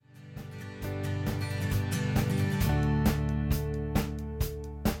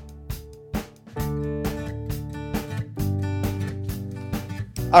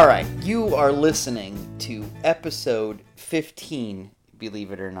All right, you are listening to episode 15,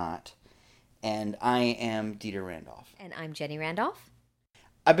 believe it or not, and I am Dieter Randolph. And I'm Jenny Randolph.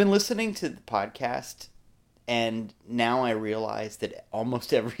 I've been listening to the podcast, and now I realize that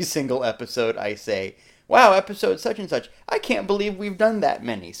almost every single episode I say, wow, episode such and such, I can't believe we've done that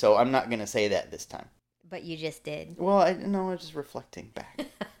many, so I'm not going to say that this time. But you just did. Well, I was just reflecting back.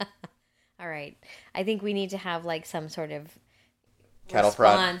 All right. I think we need to have like some sort of Cattle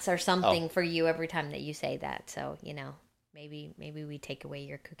prod. response or something for you every time that you say that. So, maybe we take away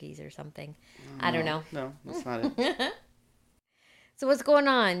your cookies or something. I don't know. No, that's not it. So what's going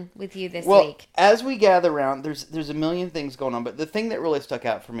on with you this Well, week? as we gather around, there's a million things going on, but the thing that really stuck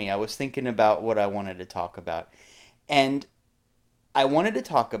out for me, I was thinking about what I wanted to talk about. And I wanted to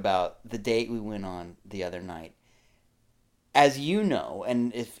talk about the date we went on the other night. As you know,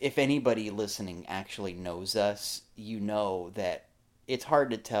 and if anybody listening actually knows us, you know that it's hard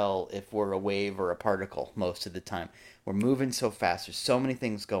to tell if we're a wave or a particle most of the time. We're moving so fast. There's so many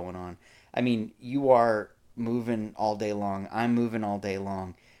things going on. I mean, you are moving all day long. I'm moving all day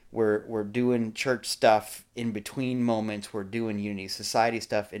long. We're doing church stuff in between moments. We're doing Unity Society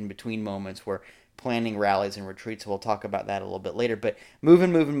stuff in between moments. We're planning rallies and retreats. We'll talk about that a little bit later. But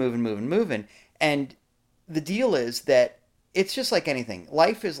moving. And the deal is that it's just like anything.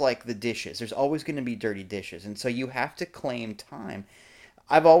 Life is like the dishes. There's always going to be dirty dishes. And so you have to claim time.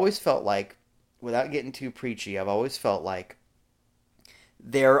 I've always felt like, without getting too preachy, I've always felt like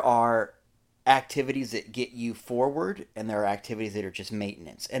there are activities that get you forward and there are activities that are just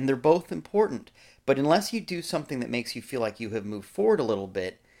maintenance. And they're both important. But unless you do something that makes you feel like you have moved forward a little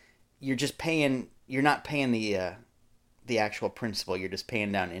bit, you're not paying the actual principal. You're just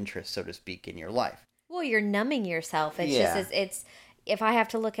paying down interest, so to speak, in your life. Well, you're numbing yourself. It's if I have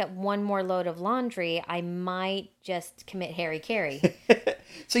to look at one more load of laundry, I might just commit Harry-Carry.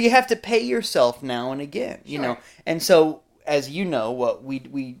 So you have to pay yourself now and again, Sure. And so, as you know, what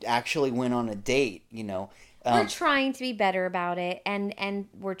we actually went on a date, We're trying to be better about it, and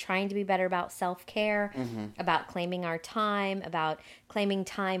we're trying to be better about self-care, about claiming our time, about claiming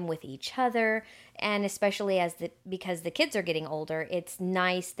time with each other, and especially because the kids are getting older, it's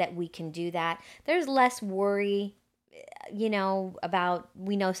nice that we can do that. There's less worry, about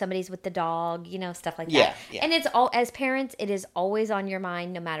we know somebody's with the dog, stuff like that. Yeah. And it's all, as parents, it is always on your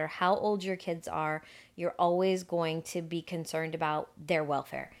mind, no matter how old your kids are. You're always going to be concerned about their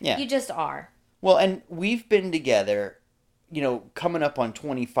welfare. Yeah. You just are. Well, and we've been together, coming up on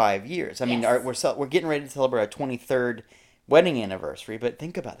 25 years. I mean, Yes. we're getting ready to celebrate our 23rd wedding anniversary, but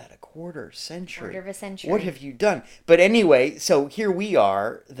think about that, a quarter century. Quarter of a century. What have you done? But anyway, so here we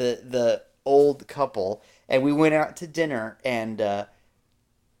are, the old couple, and we went out to dinner, and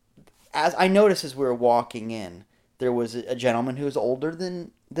as I noticed as we were walking in, there was a gentleman who was older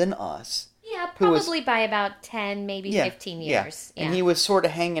than us. Yeah, probably by about 10, maybe 15 years. Yeah. And he was sort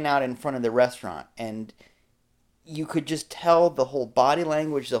of hanging out in front of the restaurant, and you could just tell the whole body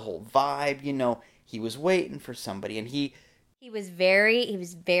language, the whole vibe, he was waiting for somebody, and he was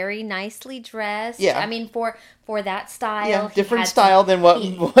very nicely dressed. Yeah. I mean, for that style. Yeah, different style than what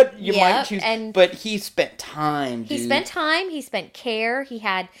you might choose. But he spent time, dude. He spent time. He spent care. He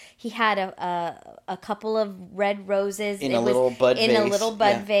had a couple of red roses in a little bud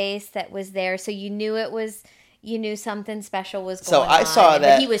vase that was there. So you knew something special was going on. So I saw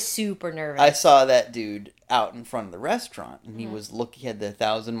that. But he was super nervous. I saw that dude out in front of the restaurant, and he was he had the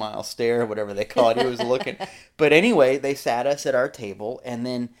 1,000-mile stare, whatever they call it. He was looking. But anyway, they sat us at our table, and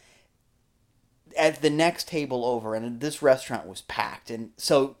then at the next table over, and this restaurant was packed. And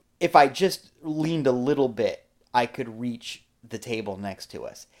so if I just leaned a little bit, I could reach the table next to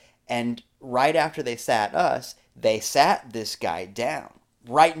us. And right after they sat us, they sat this guy down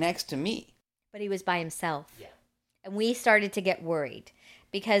right next to me. But he was by himself. Yeah. And we started to get worried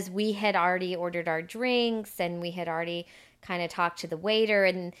because we had already ordered our drinks and we had already kind of talked to the waiter,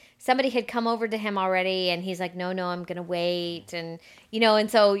 and somebody had come over to him already, and he's like, no, I'm going to wait. And,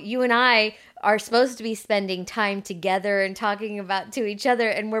 and so you and I are supposed to be spending time together and talking about to each other,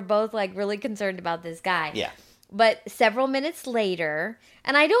 and we're both like really concerned about this guy. Yeah. But several minutes later,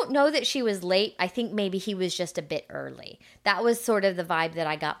 and I don't know that she was late. I think maybe he was just a bit early. That was sort of the vibe that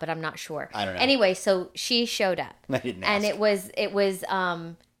I got, but I'm not sure. I don't know. Anyway, so she showed up. I didn't ask. And it was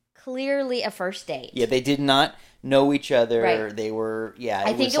clearly a first date. Yeah, they did not know each other. Right. They were,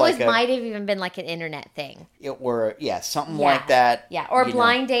 I think it might have even been like an internet thing. Something like that. Yeah, or a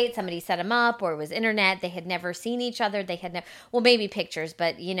blind date. Somebody set them up, or it was internet. They had never seen each other. They had maybe pictures,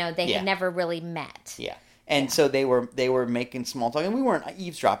 but they had never really met. Yeah. And so they were making small talk, and we weren't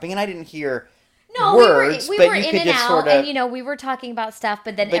eavesdropping, and I didn't hear No, words, we but were you in could and just out, sort of, and we were talking about stuff.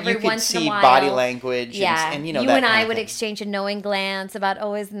 But then but every you could once in see a while, body language, yeah, and you that and kind I of would thing. exchange a knowing glance about,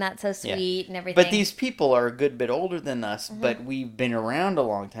 oh, isn't that so Yeah. sweet and everything. But these people are a good bit older than us, but we've been around a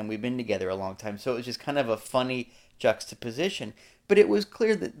long time. We've been together a long time, so it was just kind of a funny juxtaposition. But it was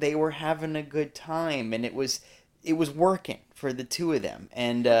clear that they were having a good time, and it was working for the two of them.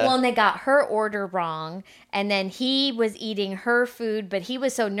 And Well, and they got her order wrong, and then he was eating her food, but he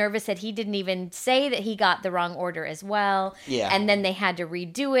was so nervous that he didn't even say that he got the wrong order as well. Yeah. And then they had to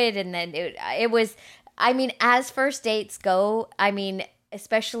redo it, and then it was, I mean, as first dates go, I mean,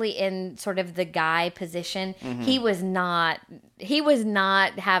 especially in sort of the guy position, he was not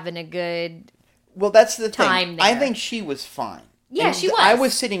having a good well, that's the time thing. there. I think she was fine. Yeah, And she was. I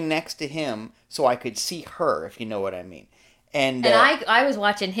was sitting next to him, so I could see her, if you know what I mean. And I was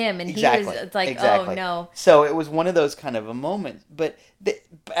watching him, and exactly, he was it's like, exactly. oh no. So it was one of those kind of a moment. But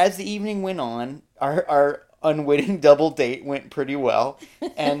as the evening went on, our unwitting double date went pretty well,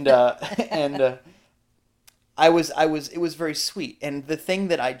 and it was very sweet. And the thing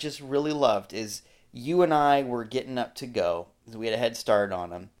that I just really loved is you and I were getting up to go. We had a head start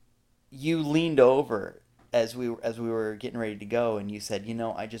on him. You leaned over as we were getting ready to go, and you said,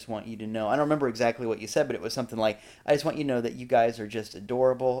 I just want you to know. I don't remember exactly what you said, but it was something like, I just want you to know that you guys are just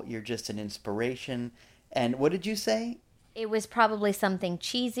adorable. You're just an inspiration. And what did you say? It was probably something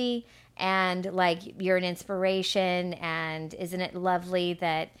cheesy and like, you're an inspiration, and isn't it lovely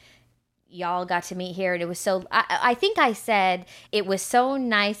that y'all got to meet here? And it was so, I think I said it was so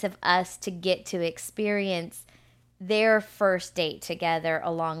nice of us to get to experience their first date together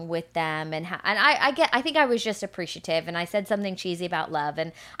along with them, and I think I was just appreciative, and I said something cheesy about love,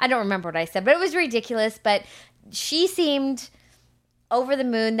 and I don't remember what I said, but it was ridiculous. But she seemed over the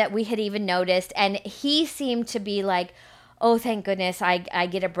moon that we had even noticed, and he seemed to be like, oh, thank goodness, I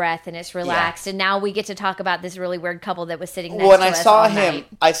get a breath and it's relaxed, and now we get to talk about this really weird couple that was sitting next to us all night.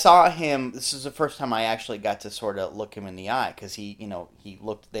 I saw him. This is the first time I actually got to sort of look him in the eye, because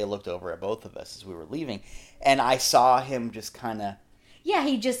they looked over at both of us as we were leaving, and I saw him just kind of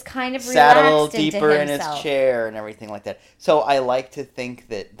he just kind of sat a little relaxed into deeper in himself. his chair and everything like that. So I like to think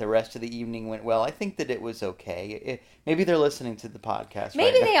that the rest of the evening went well. I think that it was okay. Maybe they're listening to the podcast.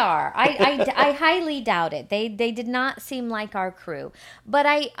 Maybe right now. they are. I highly doubt it. They did not seem like our crew. But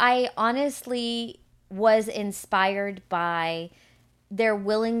I honestly was inspired by their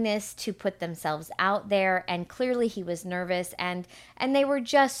willingness to put themselves out there, and clearly he was nervous, and they were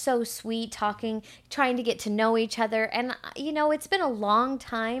just so sweet, talking, trying to get to know each other. And it's been a long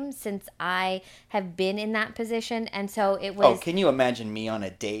time since I have been in that position, and so it was. Oh, can you imagine me on a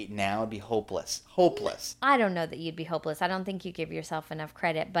date now? It'd be hopeless. I don't know that you'd be hopeless. I don't think you give yourself enough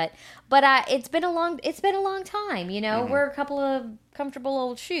credit, but it's been a long time. Mm-hmm. We're a couple of comfortable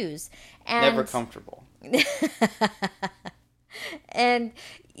old shoes, and Never comfortable. And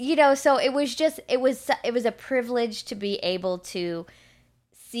so it was a privilege to be able to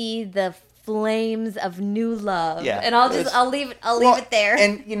see the flames of new love. Yeah, and I'll leave it there.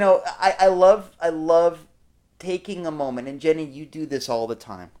 And I love taking a moment. And Jenny, you do this all the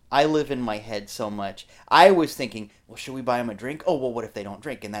time. I live in my head so much. I was thinking, well, should we buy them a drink? Oh, well, what if they don't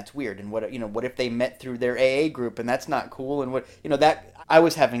drink, and that's weird? And what if they met through their AA group, and that's not cool? And that I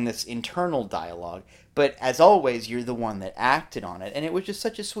was having this internal dialogue. But as always, you're the one that acted on it, and it was just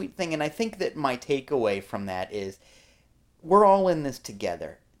such a sweet thing. And I think that my takeaway from that is, we're all in this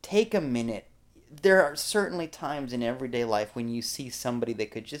together. Take a minute. There are certainly times in everyday life when you see somebody that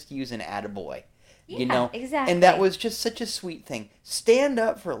could just use an attaboy. Exactly. And that was just such a sweet thing. Stand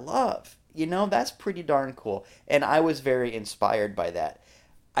up for love. That's pretty darn cool. And I was very inspired by that.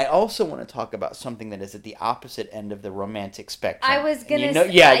 I also want to talk about something that is at the opposite end of the romantic spectrum. I was gonna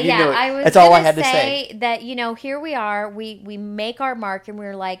That's all I had to say. That here we are. We make our mark, and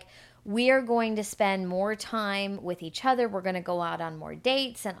we're like, we are going to spend more time with each other. We're going to go out on more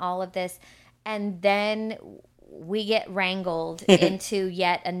dates and all of this, and then we get wrangled into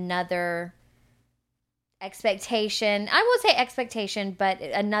yet another expectation. I won't say expectation, but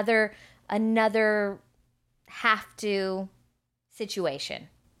another have to situation.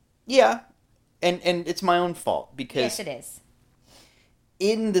 Yeah, and it's my own fault, because yes, it is.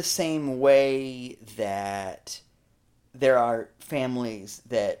 In the same way that there are families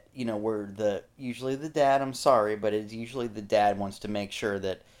that where usually the dad, I'm sorry, but it's usually the dad wants to make sure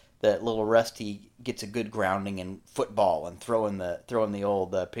that little Rusty gets a good grounding in football and throwing the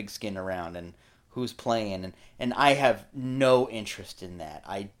old pigskin around and who's playing, and I have no interest in that.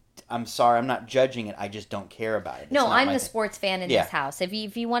 I I'm sorry, I'm not judging it. I just don't care about it. It's No, not I'm my the thing. sports fan in Yeah. this house. If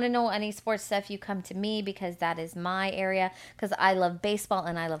you want to know any sports stuff, you come to me because that is my area. Because I love baseball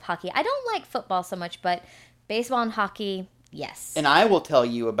and I love hockey. I don't like football so much, but baseball and hockey, yes. And I will tell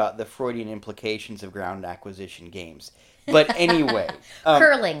you about the Freudian implications of ground acquisition games. But anyway,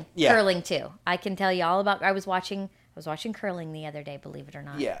 Curling, yeah. curling too. I can tell you all about. I was watching curling the other day. Believe it or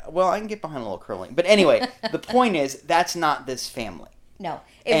not. Yeah, well, I can get behind a little curling. But anyway, the point is, that's not this family. No,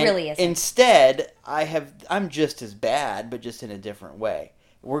 it really isn't. Instead, I'm just as bad, but just in a different way.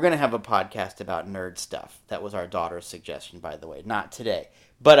 We're going to have a podcast about nerd stuff. That was our daughter's suggestion, by the way. Not today.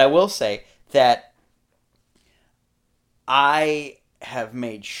 But I will say that I have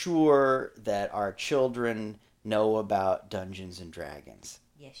made sure that our children know about Dungeons and Dragons.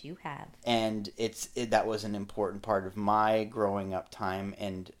 Yes, you have. And that was an important part of my growing up time,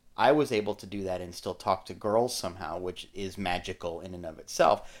 and I was able to do that and still talk to girls somehow, which is magical in and of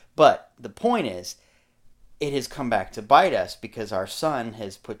itself. But the point is, it has come back to bite us because our son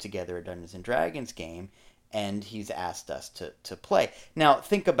has put together a Dungeons and Dragons game, and he's asked us to play. Now,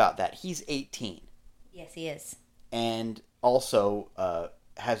 think about that. He's 18. Yes, he is. And also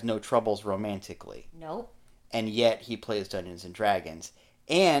has no troubles romantically. Nope. And yet he plays Dungeons and Dragons.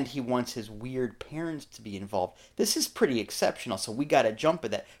 And he wants his weird parents to be involved. This is pretty exceptional, so we got to jump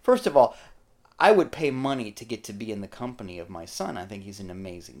at that. First of all, I would pay money to get to be in the company of my son. I think he's an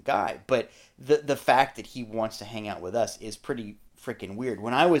amazing guy. But the fact that he wants to hang out with us is pretty freaking weird.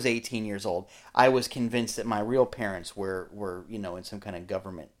 When I was 18 years old, I was convinced that my real parents were in some kind of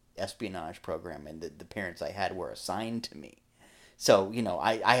government espionage program, and the parents I had were assigned to me. So,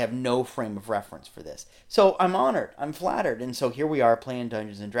 I have no frame of reference for this. So I'm honored. I'm flattered. And so here we are playing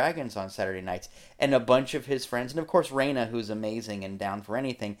Dungeons and Dragons on Saturday nights. And a bunch of his friends, and of course Raina, who's amazing and down for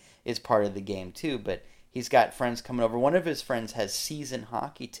anything, is part of the game too. But he's got friends coming over. One of his friends has season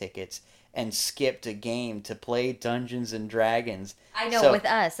hockey tickets and skipped a game to play Dungeons and Dragons. I know, with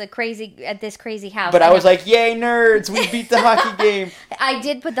us, at this crazy house. But I was like, yay, nerds! We beat the hockey game. I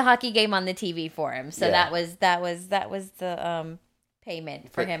did put the hockey game on the TV for him. So Yeah. that was the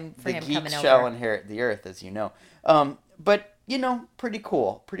payment for him coming over. The geeks shall inherit the earth, as you know. But pretty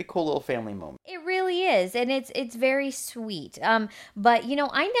cool little family moment. It really is, and it's very sweet. But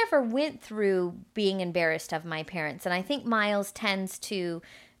I never went through being embarrassed of my parents, and I think Miles tends to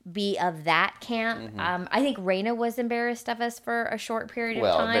be of that camp. Mm-hmm. I think Raina was embarrassed of us for a short period of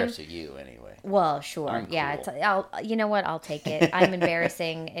time. Well, embarrassed of you anyway. Well, sure, I'm yeah. cool. You know what? I'll take it. I'm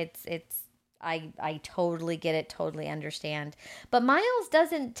embarrassing. I totally get it, totally understand. But Miles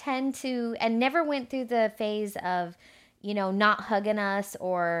doesn't tend to, and never went through the phase of, not hugging us,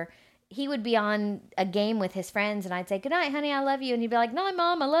 or he would be on a game with his friends and I'd say, "Good night, honey, I love you." And he'd be like, "No,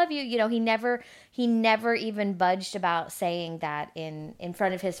 Mom, I love you." He never even budged about saying that in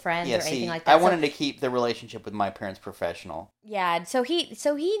front of his friends or anything like that. I wanted to keep the relationship with my parents professional. Yeah, so he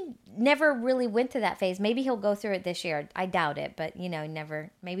never really went to that phase. Maybe he'll go through it this year. I doubt it, but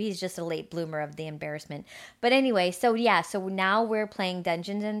never. Maybe he's just a late bloomer of the embarrassment. But anyway, so now we're playing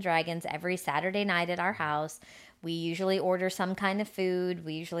Dungeons and Dragons every Saturday night at our house. We usually order some kind of food.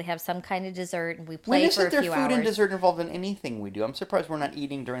 We usually have some kind of dessert, and we play for a few hours. When isn't there food and dessert involved in anything we do? I'm surprised we're not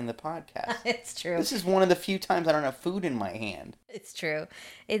eating during the podcast. It's true. This is one of the few times I don't have food in my hand. It's true.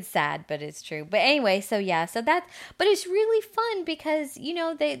 It's sad, but it's true. But anyway, but it's really fun because,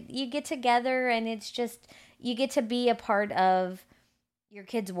 you get together and it's just, you get to be a part of your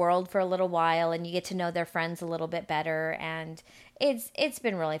kid's world for a little while, and you get to know their friends a little bit better, and it's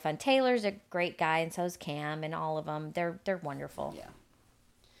been really fun. Taylor's a great guy, and so is Cam, and all of them. They're wonderful. Yeah.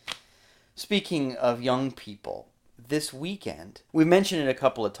 Speaking of young people, this weekend, we mentioned it a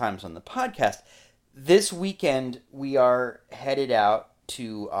couple of times on the podcast. This weekend, we are headed out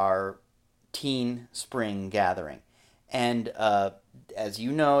to our teen spring gathering. And as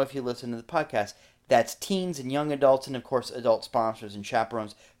you know, if you listen to the podcast, that's teens and young adults, and of course adult sponsors and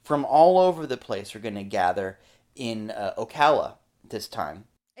chaperones from all over the place are going to gather in Ocala this time.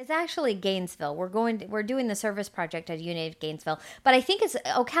 It's actually Gainesville. We're doing the service project at United Gainesville, but I think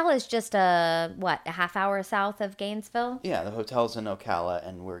Ocala is just a half hour south of Gainesville. Yeah, the hotel's in Ocala,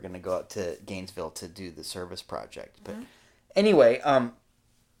 and we're going to go out to Gainesville to do the service project. But anyway,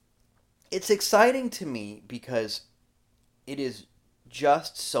 it's exciting to me because it is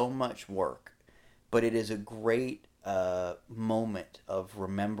just so much work. But it is a great moment of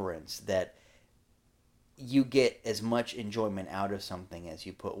remembrance that you get as much enjoyment out of something as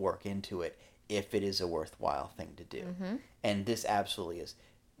you put work into it if it is a worthwhile thing to do. Mm-hmm. And this absolutely is.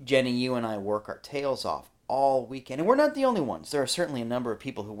 Jenny, you and I work our tails off all weekend. And we're not the only ones. There are certainly a number of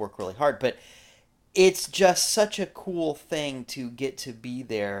people who work really hard. But it's just such a cool thing to get to be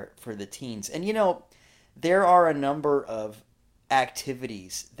there for the teens. And there are a number of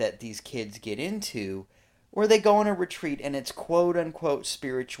activities that these kids get into where they go on a retreat and it's quote unquote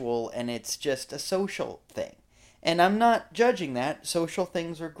spiritual and it's just a social thing. And I'm not judging that. Social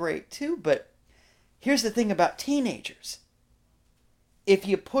things are great too, but here's the thing about teenagers. If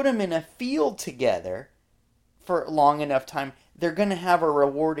you put them in a field together for long enough time, they're going to have a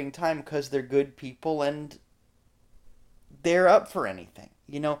rewarding time because they're good people and they're up for anything.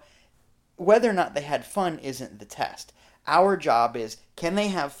 Whether or not they had fun isn't the test. Our job is, can they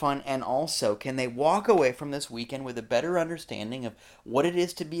have fun, and also can they walk away from this weekend with a better understanding of what it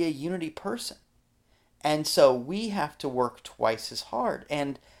is to be a Unity person? And so we have to work twice as hard,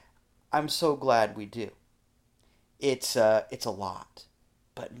 and I'm so glad we do. It's a lot.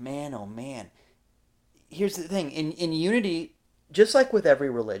 But man, oh man. Here's the thing. In Unity, just like with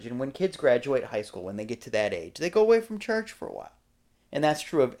every religion, when kids graduate high school, when they get to that age, they go away from church for a while. And that's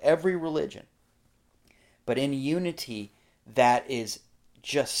true of every religion. But in Unity, that is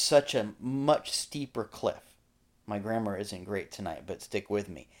just such a much steeper cliff. My grammar isn't great tonight, but stick with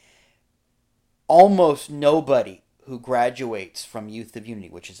me. Almost nobody who graduates from Youth of Unity,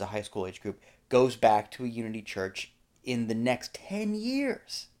 which is a high school age group, goes back to a Unity church in the next 10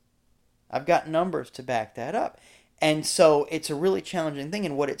 years. I've got numbers to back that up. And so it's a really challenging thing.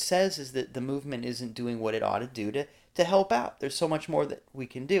 And what it says is that the movement isn't doing what it ought to do to help out. There's so much more that we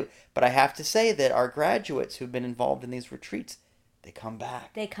can do. But I have to say that our graduates who've been involved in these retreats, they come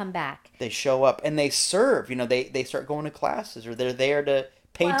back. They come back. They show up and they serve. They start going to classes, or they're there to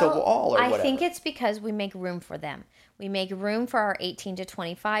paint a wall or whatever. I think it's because we make room for them. We make room for our 18 to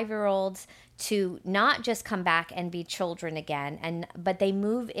 25-year-olds to not just come back and be children again, but they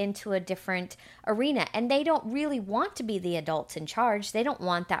move into a different arena, and they don't really want to be the adults in charge. They don't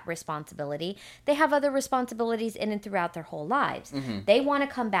want that responsibility. They have other responsibilities in and throughout their whole lives. Mm-hmm. They want to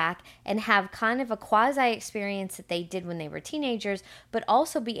come back and have kind of a quasi experience that they did when they were teenagers, but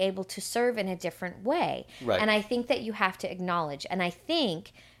also be able to serve in a different way. Right. And I think that you have to acknowledge, and I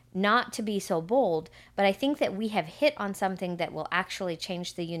think, not to be so bold, but I think that we have hit on something that will actually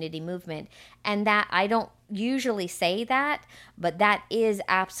change the Unity movement. And that, I don't usually say that, but that is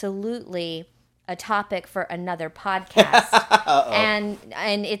absolutely a topic for another podcast.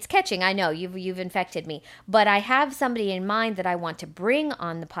 and it's catching. I know you've infected me, but I have somebody in mind that I want to bring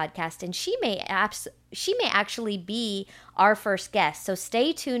on the podcast, and she may actually be our first guest. So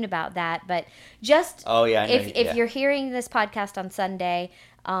stay tuned about that. But just if you're hearing this podcast on Sunday,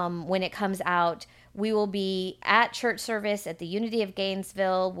 when it comes out, we will be at church service at the Unity of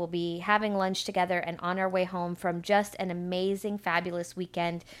Gainesville. We'll be having lunch together and on our way home from just an amazing, fabulous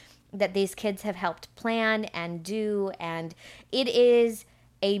weekend that these kids have helped plan and do. And it is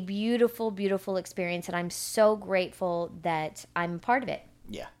a beautiful, beautiful experience. And I'm so grateful that I'm a part of it.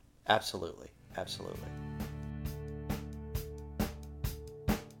 Yeah, absolutely. Absolutely.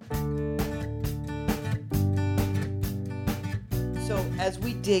 So as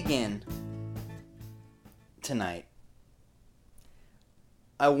we dig in tonight,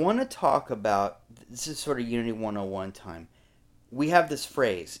 I want to talk about, this is sort of Unity 101 time. We have this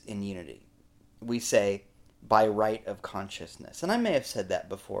phrase in Unity. We say, by right of consciousness. And I may have said that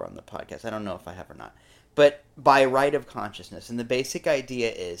before on the podcast. I don't know if I have or not. But by right of consciousness. And the basic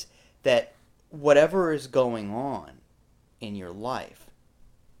idea is that whatever is going on in your life,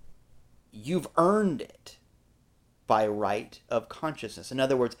 you've earned it by right of consciousness. In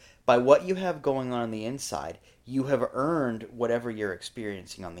other words, by what you have going on the inside, you have earned whatever you're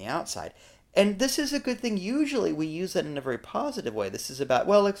experiencing on the outside. And this is a good thing. Usually we use that in a very positive way. This is about,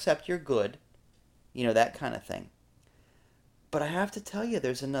 well, accept you're good. That kind of thing. But I have to tell you,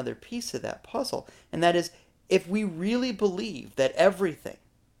 there's another piece of that puzzle. And that is, if we really believe that everything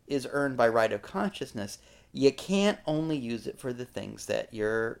is earned by right of consciousness, you can't only use it for the things that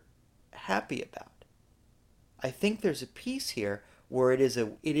you're happy about. I think there's a piece here where it is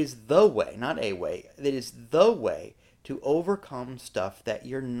the way, not a way, it is the way to overcome stuff that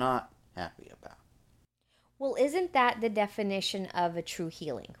you're not happy about. Well, isn't that the definition of a true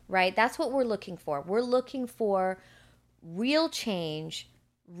healing, right? That's what we're looking for. We're looking for real change,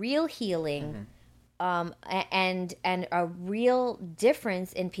 real healing, and a real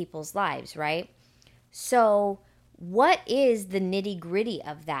difference in people's lives, right? So what is the nitty-gritty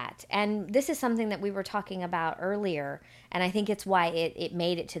of that? And this is something that we were talking about earlier, and I think it's why it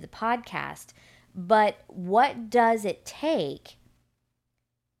made it to the podcast. But what does it take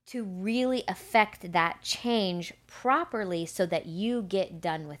to really affect that change properly so that you get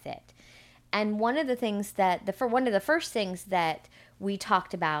done with it? And one of the things that one of the first things that we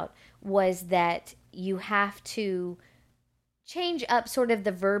talked about was that you have to change up sort of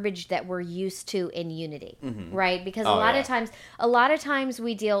the verbiage that we're used to in Unity, right? Because a lot of times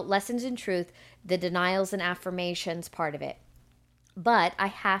we deal lessons in truth, the denials and affirmations part of it. But I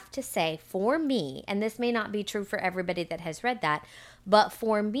have to say, for me, and this may not be true for everybody that has read that, but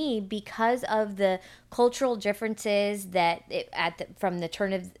for me, because of the cultural differences that from the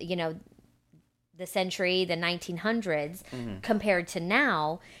turn of the century, the 1900s, compared to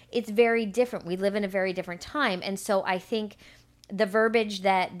now, it's very different. We live in a very different time, and so I think the verbiage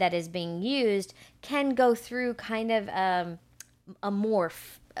that is being used can go through kind of a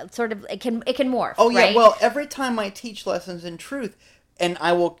morph. Sort of, it can morph. Oh yeah, right? well, every time I teach Lessons in Truth, and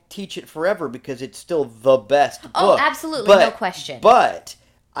I will teach it forever because it's still the best book. Oh, absolutely, no question. But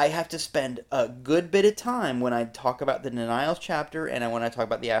I have to spend a good bit of time when I talk about the denials chapter and when I talk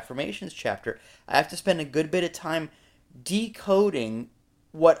about the affirmations chapter. I have to spend a good bit of time decoding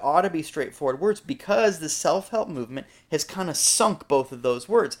what ought to be straightforward words because the self-help movement has kind of sunk both of those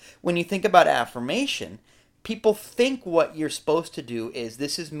words. When you think about affirmation, people think what you're supposed to do is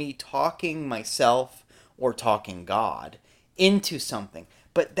this is me talking myself or talking God into something.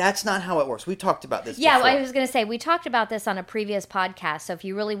 But that's not how it works. We talked about this before. I was going to say, we talked about this on a previous podcast. So if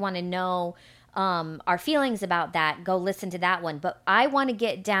you really want to know our feelings about that, go listen to that one. But I want to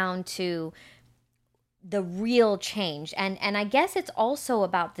get down to the real change. And I guess it's also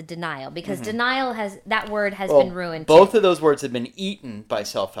about the denial because denial that word has been ruined both too. of those words have been eaten by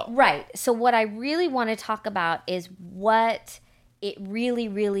self-help. Right. So what I really want to talk about is what it really,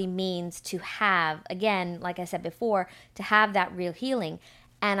 really means to have, again, like I said before, to have that real healing.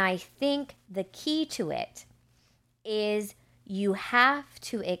 And I think the key to it is you have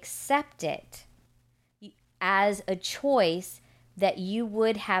to accept it as a choice that you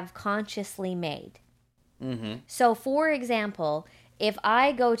would have consciously made. So, for example, if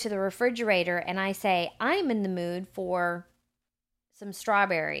I go to the refrigerator and I say, I'm in the mood for some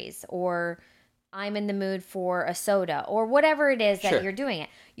strawberries, or I'm in the mood for a soda, or whatever it is that you're doing it,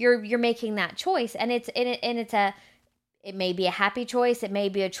 you're making that choice, and it may be a happy choice, it may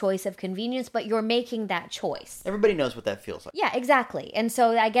be a choice of convenience, but you're making that choice. Everybody knows what that feels like. Yeah, exactly. And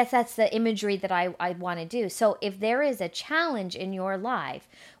so I guess that's the imagery that I want to do. So if there is a challenge in your life,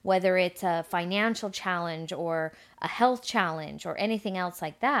 whether it's a financial challenge or a health challenge or anything else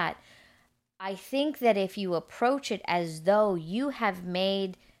like that, I think that if you approach it as though you have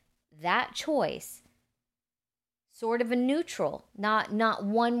made that choice, sort of a neutral, not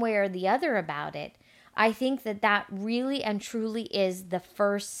one way or the other about it, I think that really and truly is the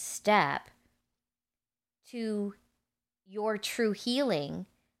first step to your true healing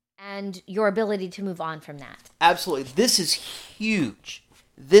and your ability to move on from that. Absolutely. This is huge.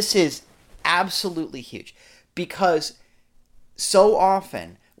 This is absolutely huge. Because so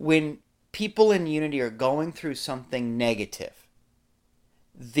often when people in Unity are going through something negative,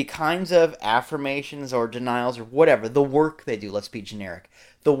 the kinds of affirmations or denials or whatever, the work they do, let's be generic,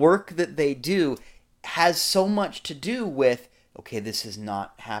 the work that they do has so much to do with, okay, this is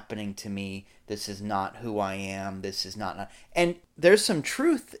not happening to me, this is not who I am, this is not... And there's some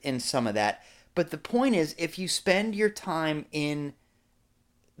truth in some of that, but the point is, if you spend your time in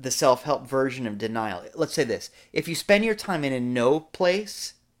the self-help version of denial, let's say this, if you spend your time in a no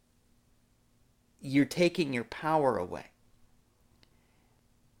place, you're taking your power away.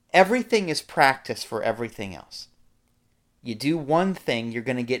 Everything is practice for everything else. You do one thing, you're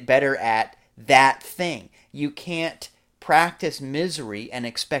going to get better at that thing. You can't practice misery and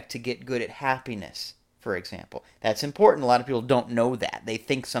expect to get good at happiness, for example. That's important. A lot of people don't know that. They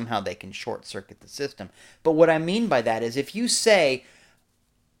think somehow they can short-circuit the system. But what I mean by that is if you say,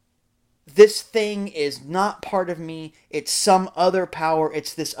 this thing is not part of me, it's some other power,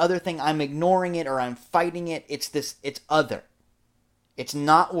 it's this other thing, I'm ignoring it or I'm fighting it, it's other. It's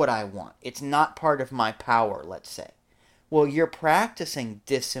not what I want. It's not part of my power, let's say. Well, you're practicing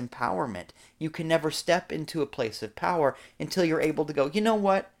disempowerment. You can never step into a place of power until you're able to go, you know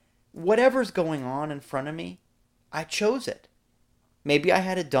what? Whatever's going on in front of me, I chose it. Maybe I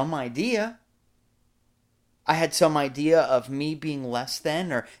had a dumb idea. I had some idea of me being less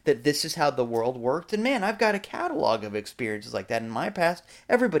than, or that this is how the world worked. And man, I've got a catalog of experiences like that in my past.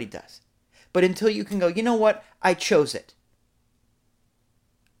 Everybody does. But until you can go, you know what? I chose it.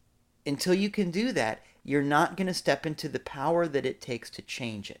 Until you can do that, you're not going to step into the power that it takes to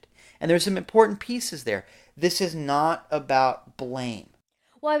change it. And there's some important pieces there. This is not about blame.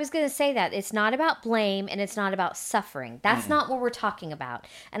 Well, I was going to say that. It's not about blame and it's not about suffering. That's not what we're talking about.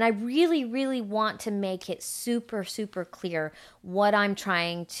 And I really, really want to make it super, super clear what I'm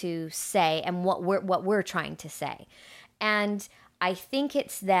trying to say and what we're trying to say. And I think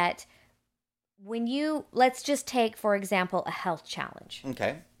it's that let's just take, for example, a health challenge.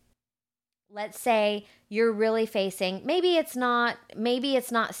 Okay. Let's say you're really facing, maybe it's not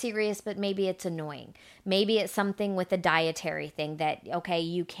serious, but maybe it's annoying. Maybe it's something with a dietary thing that, okay,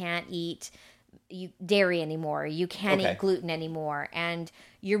 you can't eat dairy anymore. You can't eat gluten anymore. And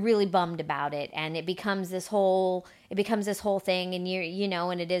you're really bummed about it. And it becomes this whole thing, and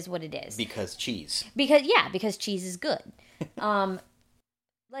and it is what it is. Because cheese. Because cheese is good.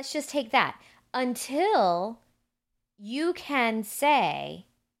 Let's just take that. Until you can say,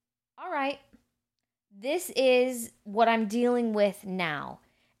 all right, this is what I'm dealing with now.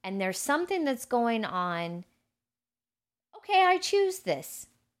 And there's something that's going on. Okay, I choose this.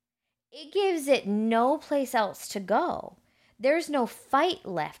 It gives it no place else to go. There's no fight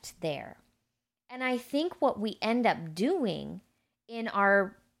left there. And I think what we end up doing in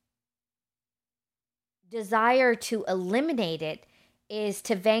our desire to eliminate it is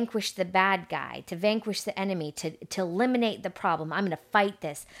to vanquish the bad guy, to vanquish the enemy, to eliminate the problem. I'm going to fight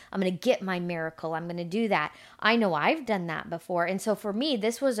this. I'm going to get my miracle. I'm going to do that. I know I've done that before. And so for me,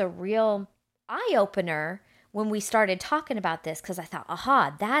 this was a real eye-opener when we started talking about this, because I thought,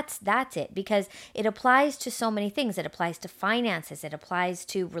 aha, that's it. Because it applies to so many things. It applies to finances. It applies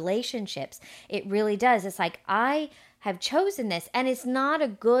to relationships. It really does. It's like, I have chosen this, and it's not a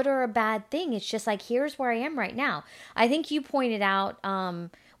good or a bad thing. It's just like, here's where I am right now. I think you pointed out,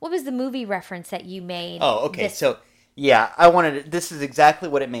 what was the movie reference that you made? Oh, okay. So, this is exactly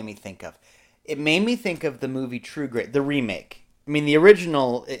what it made me think of. It made me think of the movie True Grit, the remake. I mean, the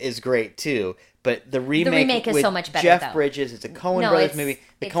original is great too, but the remake is with so much better, Jeff Bridges, it's a Coen Brothers movie.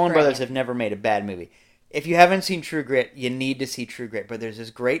 The Coen Brothers have never made a bad movie. If you haven't seen True Grit, you need to see True Grit. But there's this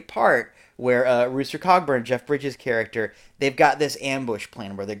great part where Rooster Cogburn, Jeff Bridges' character, they've got this ambush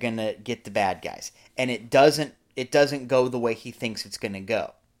plan where they're going to get the bad guys. And it doesn't go the way he thinks it's going to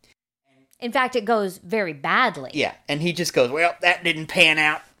go. In fact, it goes very badly. Yeah, and he just goes, well, that didn't pan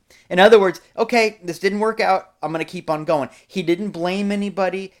out. In other words, okay, this didn't work out. I'm going to keep on going. He didn't blame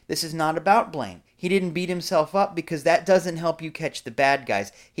anybody. This is not about blame. He didn't beat himself up because that doesn't help you catch the bad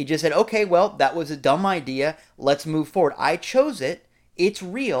guys. He just said, okay, well, that was a dumb idea. Let's move forward. I chose it. It's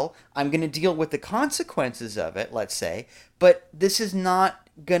real. I'm going to deal with the consequences of it, let's say. But this is not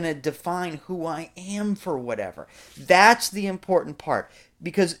going to define who I am for whatever. That's the important part.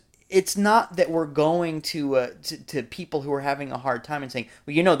 Because it's not that we're going to people who are having a hard time and saying,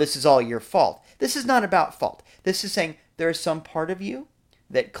 well, this is all your fault. This is not about fault. This is saying there is some part of you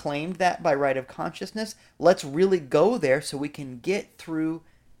that claimed that by right of consciousness. Let's really go there so we can get through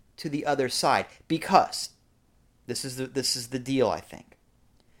to the other side. Because this is the deal, I think.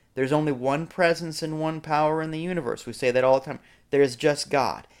 There's only one presence and one power in the universe. We say that all the time. There is just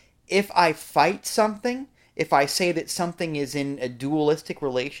God. If I fight something, if I say that something is in a dualistic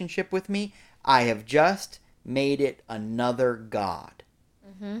relationship with me, I have just made it another God.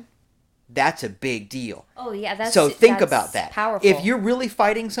 Mm-hmm. That's a big deal. Oh, yeah. So think about that. Powerful. If you're really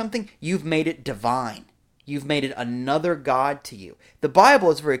fighting something, you've made it divine. You've made it another God to you. The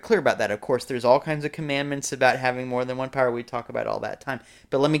Bible is very clear about that. Of course, there's all kinds of commandments about having more than one power. We talk about all that time.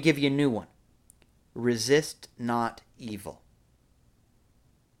 But let me give you a new one. Resist not evil.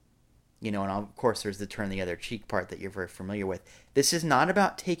 And of course there's the turn the other cheek part that you're very familiar with. This is not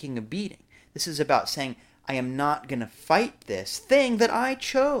about taking a beating. This is about saying, I am not going to fight this thing that I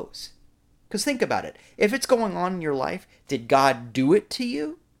chose. Because think about it. If it's going on in your life, did God do it to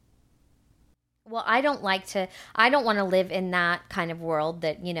you? Well, I don't want to live in that kind of world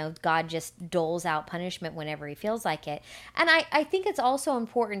that, God just doles out punishment whenever he feels like it. And I think it's also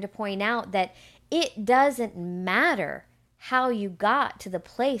important to point out that it doesn't matter how you got to the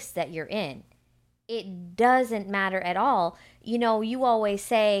place that you're in. It doesn't matter at all. You always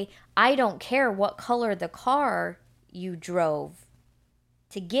say, I don't care what color the car you drove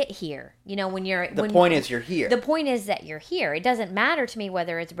to get here. The point is you're here. The point is that you're here. It doesn't matter to me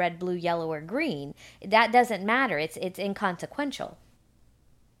whether it's red, blue, yellow, or green. That doesn't matter. It's inconsequential.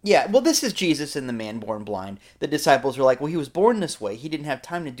 Yeah, well, this is Jesus and the man born blind. The disciples were like, well, he was born this way. He didn't have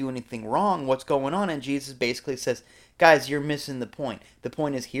time to do anything wrong. What's going on? And Jesus basically says, guys, you're missing the point. The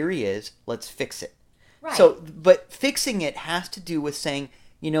point is, here he is. Let's fix it. Right. So, but fixing it has to do with saying,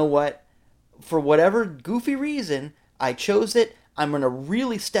 you know what? For whatever goofy reason, I chose it. I'm going to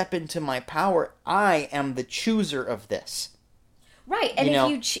really step into my power. I am the chooser of this. Right. And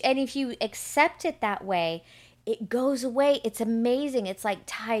if you accept it that way, it goes away. It's amazing. It's like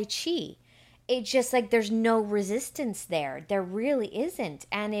Tai Chi. It's just like there's no resistance there. There really isn't.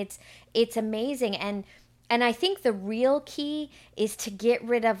 And it's amazing. And And I think the real key is to get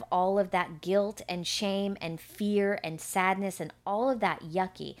rid of all of that guilt and shame and fear and sadness and all of that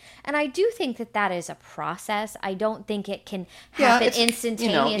yucky. And I do think that that is a process. I don't think it can happen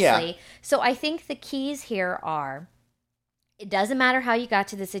instantaneously. So I think the keys here are, it doesn't matter how you got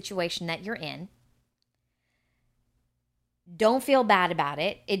to the situation that you're in. Don't feel bad about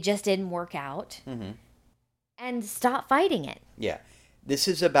it. It just didn't work out. Mm-hmm. And stop fighting it. Yeah. This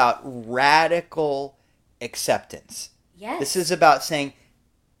is about radical acceptance. Yes. This is about saying,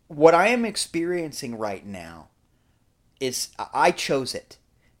 what I am experiencing right now is I chose it.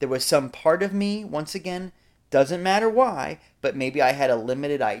 There was some part of me, once again, doesn't matter why, but maybe I had a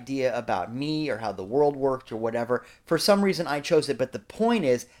limited idea about me or how the world worked or whatever. For some reason, I chose it. But the point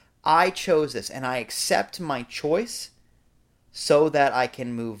is, I chose this, and I accept my choice so that I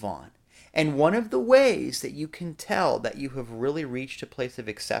can move on. And one of the ways that you can tell that you have really reached a place of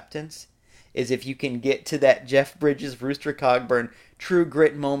acceptance is if you can get to that Jeff Bridges, Rooster Cogburn, True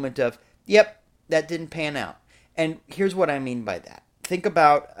Grit moment of, yep, that didn't pan out. And here's what I mean by that. Think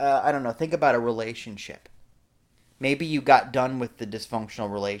about, think about a relationship. Maybe you got done with the dysfunctional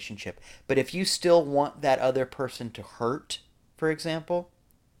relationship, but if you still want that other person to hurt, for example,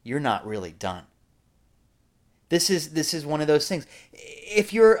 you're not really done. This is one of those things.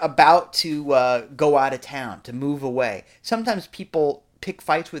 If you're about to go out of town, to move away, sometimes people pick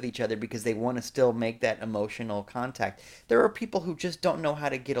fights with each other because they want to still make that emotional contact. There are people who just don't know how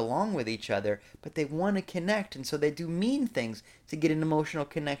to get along with each other, but they want to connect, and so they do mean things to get an emotional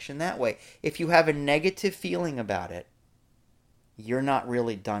connection that way. If you have a negative feeling about it, you're not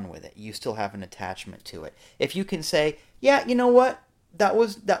really done with it. You still have an attachment to it. If you can say, yeah, you know what? That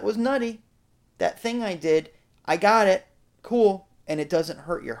was nutty. That thing I did, I got it. Cool. And it doesn't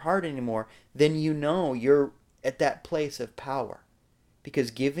hurt your heart anymore. Then you know you're at that place of power.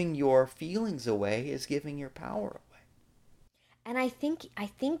 Because giving your feelings away is giving your power away. And I think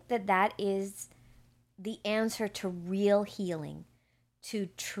that is the answer to real healing, to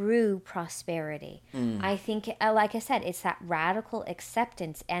true prosperity. I think, like I said, it's that radical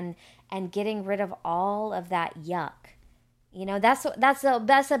acceptance and getting rid of all of that yuck. You know, that's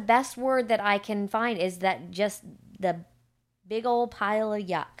the best word that I can find, is that just the big old pile of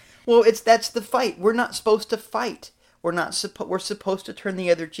yuck. Well, that's the fight. We're not supposed to fight. We're supposed to turn the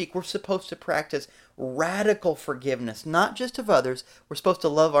other cheek. We're supposed to practice radical forgiveness, not just of others. We're supposed to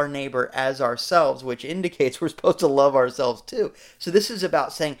love our neighbor as ourselves, which indicates we're supposed to love ourselves too. So this is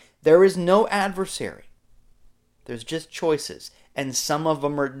about saying there is no adversary. There's just choices, and some of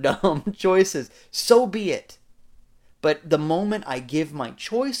them are dumb choices. So be it. But the moment I give my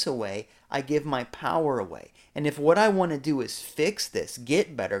choice away, I give my power away. And if what I want to do is fix this,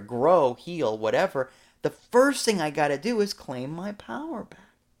 get better, grow, heal, whatever, the first thing I got to do is claim my power back.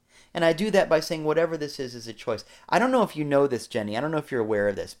 And I do that by saying whatever this is a choice. I don't know if you know this, Jenny. I don't know if you're aware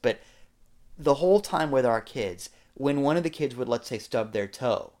of this, but the whole time with our kids, when one of the kids would, let's say, stub their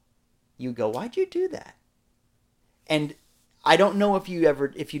toe, you go, why'd you do that? And I don't know if you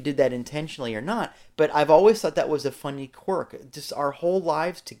did that intentionally or not, but I've always thought that was a funny quirk, just our whole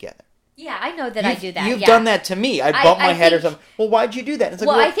lives together. Yeah, I know that I do that. You've done that to me. I bump my head or something. Well, why'd you do that? It's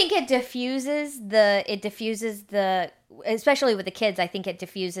like, I think it diffuses the, especially with the kids, I think it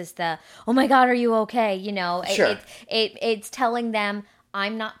diffuses the, oh my God, are you okay? You know, sure. It's telling them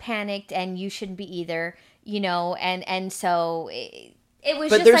I'm not panicked and you shouldn't be either, you know, and so it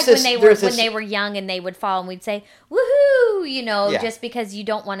was just like when they were young and they would fall and we'd say, woohoo, you know, just because you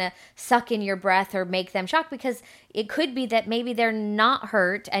don't want to suck in your breath or make them shocked, because it could be that maybe they're not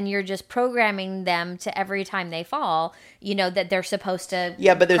hurt and you're just programming them to every time they fall, you know, that they're supposed to.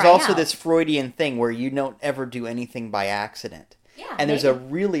 Yeah, but there's also this Freudian thing where you don't ever do anything by accident. Yeah. And there's a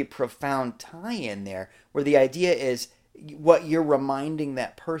really profound tie-in there where the idea is what you're reminding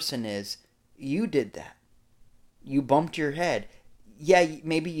that person is, you did that. You bumped your head. Yeah,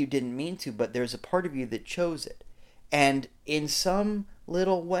 maybe you didn't mean to, but there's a part of you that chose it. And in some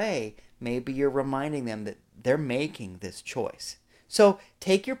little way, maybe you're reminding them that they're making this choice. So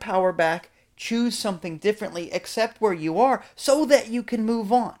take your power back, choose something differently, accept where you are so that you can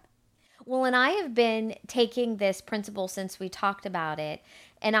move on. Well, and I have been taking this principle since we talked about it,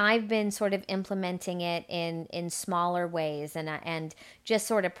 and I've been sort of implementing it in smaller ways and just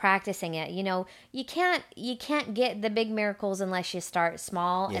sort of practicing it. You know, you can't get the big miracles unless you start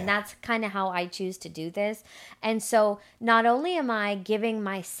small, and that's kind of how I choose to do this. And so not only am I giving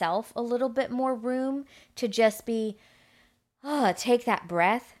myself a little bit more room to just be, take that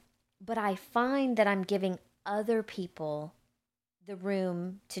breath, but I find that I'm giving other people the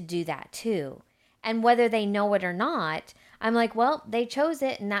room to do that too. And whether they know it or not, I'm like, well, they chose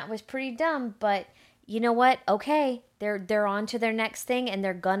it and that was pretty dumb, but you know what? Okay, they're on to their next thing and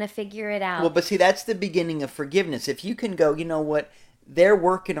they're gonna figure it out. Well, but see, that's the beginning of forgiveness. If you can go, you know what? They're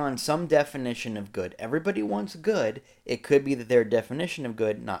working on some definition of good. Everybody wants good. It could be that their definition of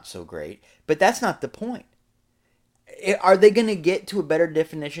good not so great, but that's not the point. Are they going to get to a better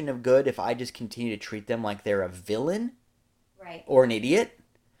definition of good if I just continue to treat them like they're a villain, right, or an idiot?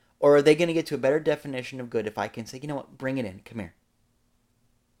 Or are they going to get to a better definition of good if I can say, you know what, bring it in, come here.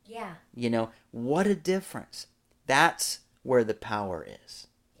 Yeah. You know, what a difference. That's where the power is.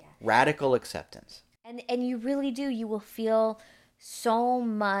 Yeah. Radical acceptance. And you really do. You will feel so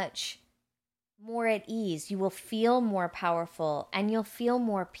much more at ease. You will feel more powerful and you'll feel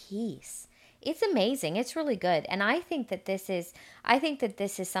more peace. It's amazing. It's really good. And I think that this is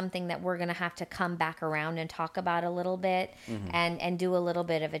something that we're going to have to come back around and talk about a little bit, and do a little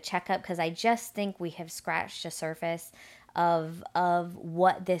bit of a checkup, because I just think we have scratched the surface of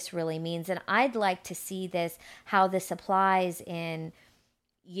what this really means. And I'd like to see this, how this applies in,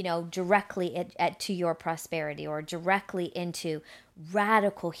 you know, directly to your prosperity, or directly into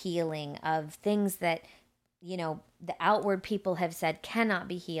radical healing of things that, you know, the outward people have said cannot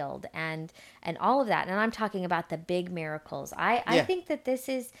be healed, and all of that. And I'm talking about the big miracles. I think that this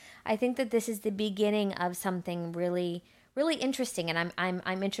is the beginning of something really, really interesting. And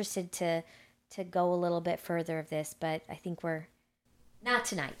I'm interested to go a little bit further of this, but I think we're not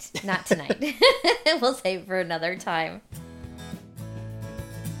tonight. We'll save it for another time.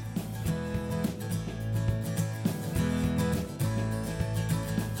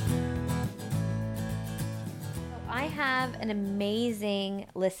 I have an amazing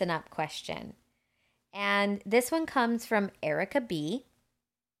listen up question. And this one comes from Erica B.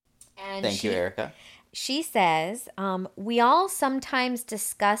 And Thank you, Erica. She says, we all sometimes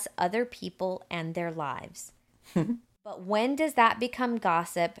discuss other people and their lives. But when does that become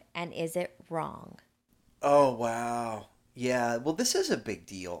gossip, and is it wrong? Oh, wow. Yeah, well, this is a big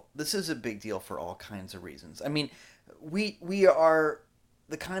deal. This is a big deal for all kinds of reasons. I mean, we are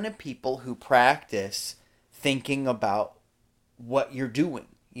the kind of people who practice thinking about what you're doing.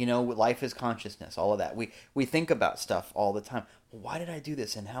 You know, life is consciousness, all of that. We think about stuff all the time. Well, why did I do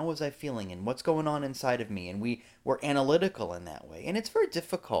this? And how was I feeling? And what's going on inside of me? And we're analytical in that way. And it's very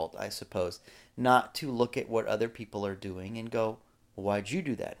difficult, I suppose, not to look at what other people are doing and go, well, why'd you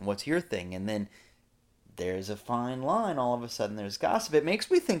do that? And what's your thing? And then there's a fine line. All of a sudden there's gossip. It makes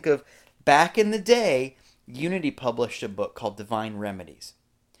me think of back in the day, Unity published a book called Divine Remedies.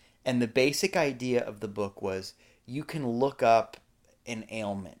 And the basic idea of the book was you can look up an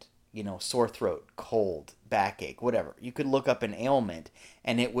ailment, you know, sore throat, cold, backache, whatever. You could look up an ailment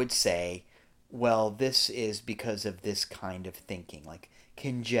and it would say, well, this is because of this kind of thinking. Like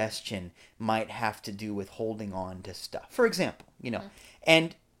congestion might have to do with holding on to stuff, for example, you know.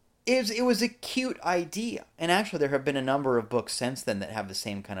 And it was a cute idea. And actually there have been a number of books since then that have the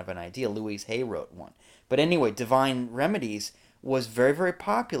same kind of an idea. Louise Hay wrote one. But anyway, Divine Remedies was very, very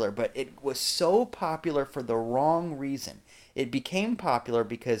popular, but it was so popular for the wrong reason. It became popular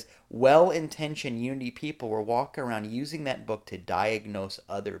because well-intentioned Unity people were walking around using that book to diagnose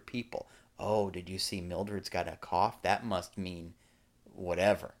other people. Oh, did you see Mildred's got a cough? That must mean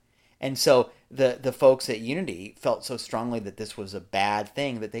whatever. And so the folks at Unity felt so strongly that this was a bad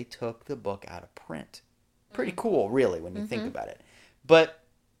thing that they took the book out of print. Pretty cool, really, when you think about it. But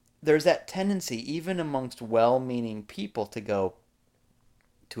there's that tendency, even amongst well-meaning people, to go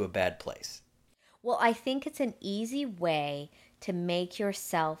to a bad place. Well, I think it's an easy way to make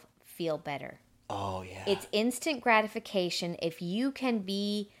yourself feel better. Oh, yeah. It's instant gratification. If you can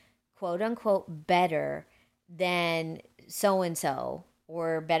be, quote unquote, better than so-and-so,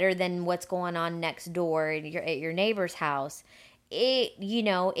 or better than what's going on next door at your neighbor's house,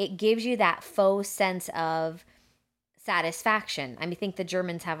 it gives you that faux sense of satisfaction. I think the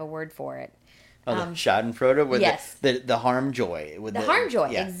Germans have a word for it. Oh, the Schadenfreude? With yes. The harm joy. With the harm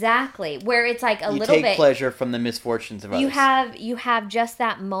joy, yeah. Exactly. Where it's like you little bit... You take pleasure from the misfortunes of others. You have just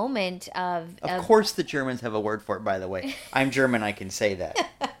that moment of... Of course the Germans have a word for it, by the way. I'm German, I can say that.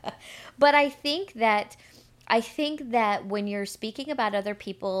 But I think that when you're speaking about other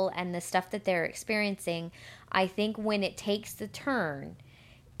people and the stuff that they're experiencing, I think when it takes the turn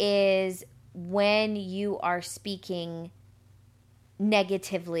is when you are speaking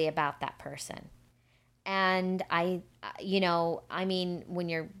negatively about that person. And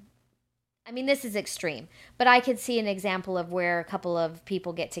this is extreme, but I could see an example of where a couple of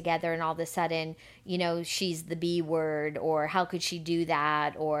people get together and all of a sudden, she's the B word, or how could she do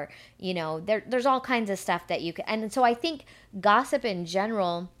that? Or, there's all kinds of stuff that you can. And so I think gossip in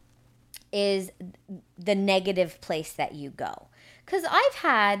general is the negative place that you go. 'Cause I've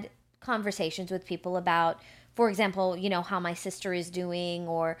had conversations with people about, for example, how my sister is doing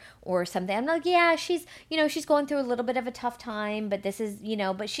or something. I'm like, yeah, she's going through a little bit of a tough time, but this is,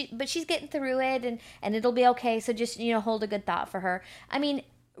 but she's getting through it, and it'll be okay. So just, hold a good thought for her. I mean,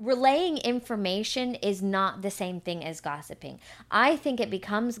 relaying information is not the same thing as gossiping. I think it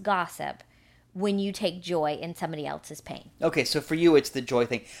becomes gossip when you take joy in somebody else's pain. Okay, so for you, it's the joy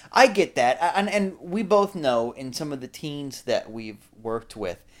thing. I get that. And we both know in some of the teens that we've worked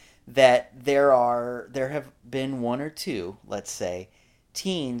with that there have been one or two, let's say,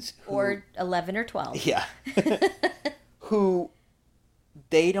 teens who, or 11 or 12. Yeah. who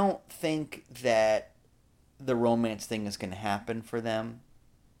they don't think that the romance thing is going to happen for them.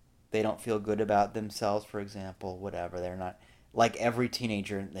 They don't feel good about themselves, for example, whatever. They're not, like every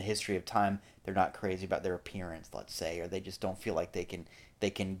teenager in the history of time, they're not crazy about their appearance, let's say, or they just don't feel like they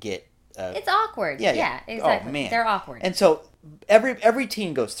can get... it's awkward. Yeah, exactly. Oh, man. They're awkward. And so every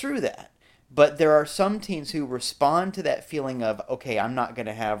teen goes through that. But there are some teens who respond to that feeling of, okay, I'm not going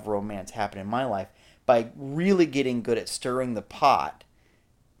to have romance happen in my life by really getting good at stirring the pot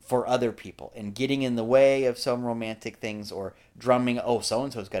for other people and getting in the way of some romantic things or drumming, oh,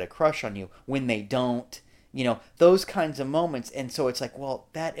 so-and-so's got a crush on you, when they don't, those kinds of moments. And so it's like, well,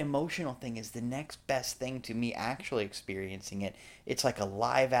 that emotional thing is the next best thing to me actually experiencing it. It's like a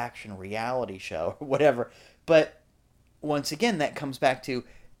live action reality show or whatever. But once again, that comes back to,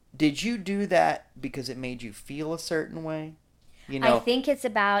 did you do that because it made you feel a certain way? I think it's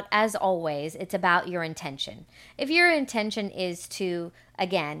about, as always, it's about your intention. If your intention is to,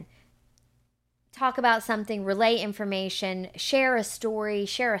 again, talk about something, relay information, share a story,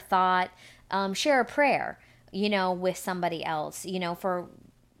 share a thought, share a prayer, with somebody else, for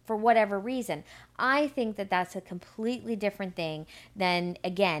whatever reason, I think that that's a completely different thing than,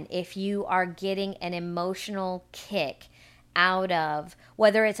 again, if you are getting an emotional kick out of,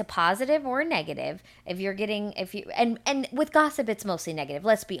 whether it's a positive or a negative, and with gossip it's mostly negative,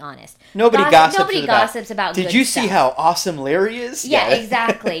 let's be honest. Nobody gossips about did good you see stuff. how awesome Larry is? Yeah,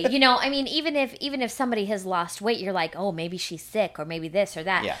 exactly. I mean, even if somebody has lost weight, you're like, oh, maybe she's sick or maybe this or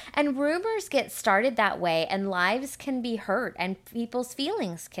that. Yeah. And rumors get started that way, and lives can be hurt and people's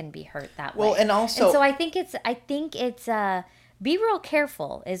feelings can be hurt that way. Well, and so I think it's be real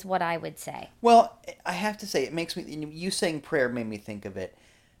careful is what I would say. Well, I have to say, it makes me, you saying prayer made me think of it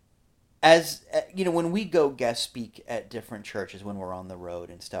as, when we go guest speak at different churches when we're on the road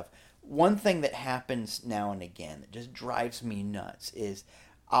and stuff, one thing that happens now and again that just drives me nuts is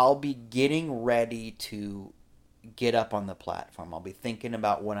I'll be getting ready to get up on the platform. I'll be thinking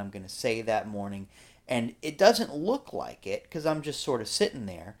about what I'm going to say that morning, and it doesn't look like it because I'm just sort of sitting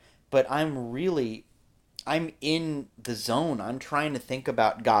there, but I'm in the zone. I'm trying to think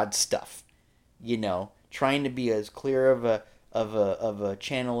about God's stuff, trying to be as clear of a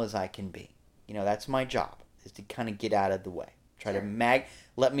channel as I can be. That's my job, is to kind of get out of the way. Try to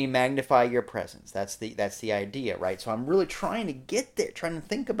let me magnify your presence. That's the idea, right? So I'm really trying to get there, trying to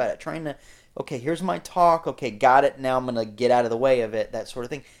think about it, okay, here's my talk. Okay, got it. Now I'm going to get out of the way of it, that sort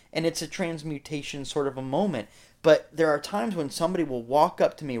of thing. And it's a transmutation sort of a moment. But there are times when somebody will walk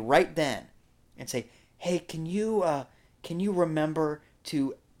up to me right then and say, hey, can you remember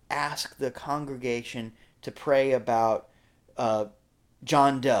to ask the congregation to pray about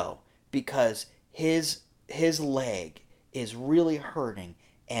John Doe because his leg is really hurting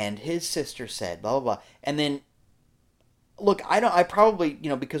and his sister said blah blah blah. And then look, I probably,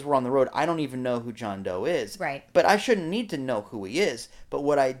 because we're on the road, I don't even know who John Doe is. Right. But I shouldn't need to know who he is. But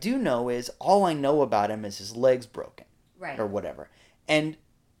what I do know is all I know about him is his leg's broken. Right. Or whatever. And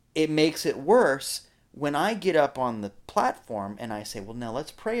it makes it worse when I get up on the platform and I say, well, now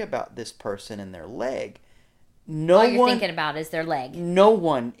let's pray about this person and their leg. All you're thinking about is their leg. No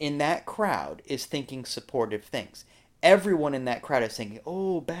one in that crowd is thinking supportive things. Everyone in that crowd is thinking,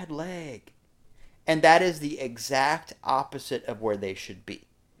 oh, bad leg. And that is the exact opposite of where they should be.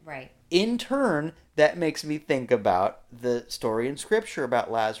 Right. In turn, that makes me think about the story in Scripture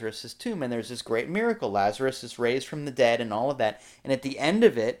about Lazarus' tomb. And there's this great miracle. Lazarus is raised from the dead and all of that. And at the end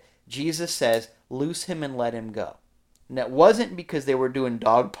of it, Jesus says, loose him and let him go. And that wasn't because they were doing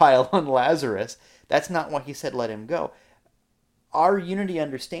dogpile on Lazarus. That's not why he said let him go. Our unity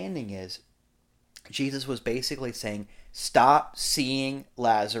understanding is Jesus was basically saying, stop seeing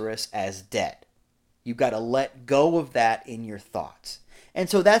Lazarus as dead. You've got to let go of that in your thoughts. And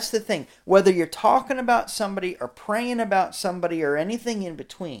so that's the thing. Whether you're talking about somebody or praying about somebody or anything in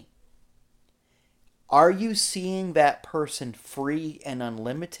between, are you seeing that person free and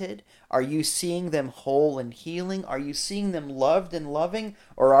unlimited? Are you seeing them whole and healing? Are you seeing them loved and loving?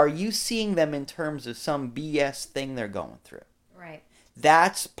 Or are you seeing them in terms of some BS thing they're going through? Right.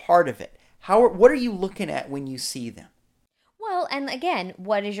 That's part of it. What are you looking at when you see them? Well, and again,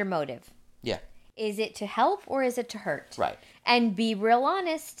 what is your motive? Yeah. Is it to help or is it to hurt? Right. And be real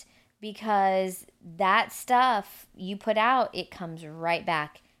honest, because that stuff you put out, it comes right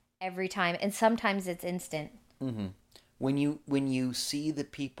back every time. And sometimes it's instant. Mm-hmm. When you see the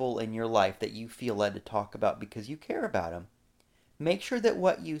people in your life that you feel led to talk about because you care about them, make sure that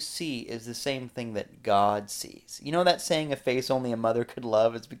what you see is the same thing that God sees. You know that saying, a face only a mother could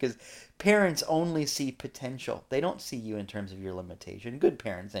love? It's because parents only see potential. They don't see you in terms of your limitation. Good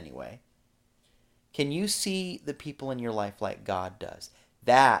parents, anyway. Can you see the people in your life like God does?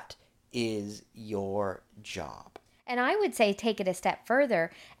 That is your job. And I would say take it a step further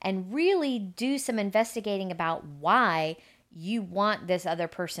and really do some investigating about why you want this other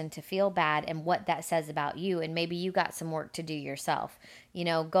person to feel bad and what that says about you. And maybe you got some work to do yourself. You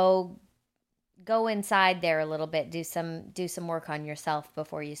know, go inside there a little bit, do some work on yourself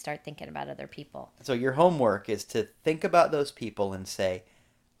before you start thinking about other people. So your homework is to think about those people and say,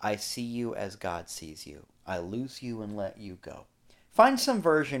 I see you as God sees you. I lose you and let you go. Find some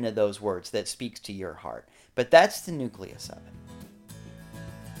version of those words that speaks to your heart. But that's the nucleus of it.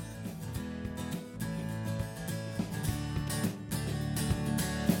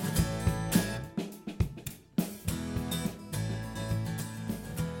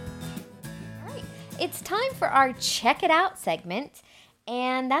 All right. It's time for our Check It Out segment.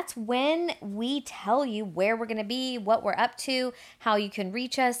 And that's when we tell you where we're going to be, what we're up to, how you can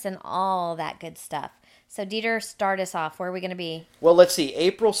reach us, and all that good stuff. So, Dieter, start us off. Where are we going to be? Well, let's see.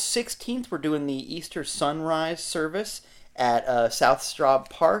 April 16th, we're doing the Easter sunrise service at South Straub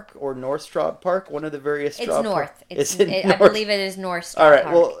Park or North Straub Park, one of the various Straub It's north. North? I believe it is North Straub All right.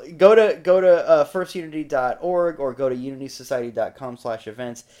 Park. Well, go to firstunity.org or go to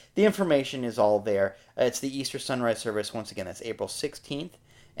unitysociety.com/events. The information is all there. It's the Easter sunrise service. Once again, that's April 16th.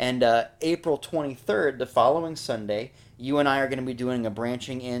 And April 23rd, the following Sunday, you and I are going to be doing a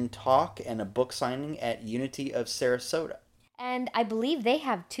Branching In talk and a book signing at Unity of Sarasota. And I believe they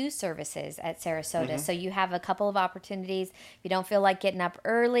have 2 services at Sarasota. Mm-hmm. So you have a couple of opportunities. If you don't feel like getting up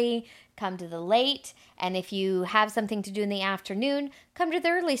early, come to the late. And if you have something to do in the afternoon, come to the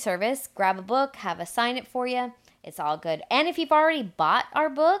early service, grab a book, have us sign it for you. It's all good. And if you've already bought our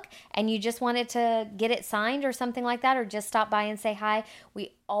book and you just wanted to get it signed or something like that, or just stop by and say hi,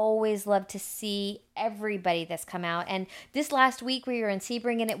 we always love to see everybody that's come out. And this last week we were in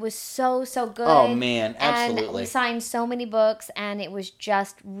Sebring and it was so good. Oh man, absolutely. And we signed so many books and it was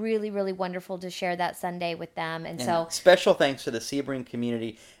just really, really wonderful to share that Sunday with them. And so special thanks to the Sebring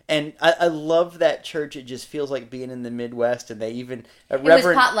community. And I love that church. It just feels like being in the Midwest. And they even... It was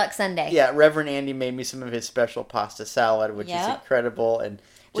Potluck Sunday. Yeah, Reverend Andy made me some of his special pasta salad, which is incredible. And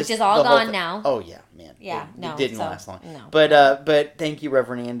which is all gone now. Oh, yeah, man. Yeah, it didn't last long. No. But thank you,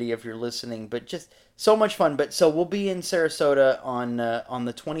 Reverend Andy, if you're listening. But just so much fun. But so we'll be in Sarasota on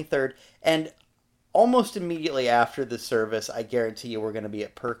the 23rd. And almost immediately after the service, I guarantee you we're going to be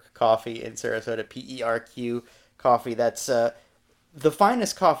at Perk Coffee in Sarasota, PERQ Coffee. That's... the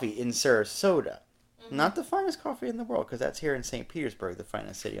finest coffee in Sarasota. Mm-hmm. Not the finest coffee in the world, because that's here in St. Petersburg, the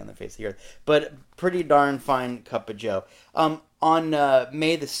finest city on the face of the earth. But pretty darn fine cup of joe. On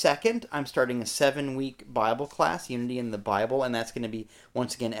May the 2nd, I'm starting a 7-week Bible class, Unity in the Bible, and that's going to be,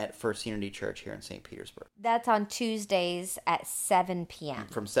 once again, at First Unity Church here in St. Petersburg. That's on Tuesdays at 7 p.m.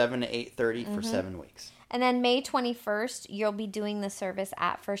 From 7 to 8:30 for 7 weeks. And then May 21st, you'll be doing the service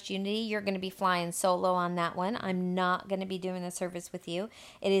at First Unity. You're going to be flying solo on that one. I'm not going to be doing the service with you.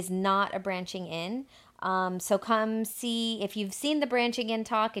 It is not a Branching In. So come see, if you've seen the Branching In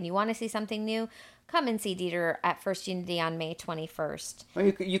talk and you want to see something new, come and see Dieter at First Unity on May 21st.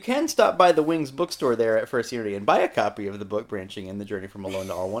 Well, you can stop by the Wings bookstore there at First Unity and buy a copy of the book Branching In, The Journey from Alone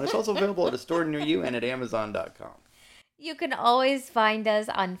to All One. It's also available at a store near you and at Amazon.com. You can always find us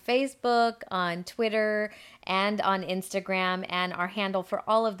on Facebook, on Twitter, and on Instagram. And our handle for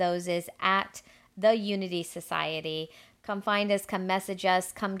all of those is at The Unity Society. Come find us, come message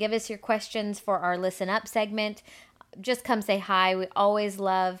us, come give us your questions for our Listen Up segment. Just come say hi. We always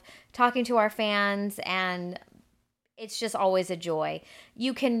love talking to our fans, and it's just always a joy.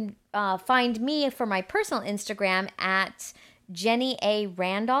 You can find me for my personal Instagram at Jenny A.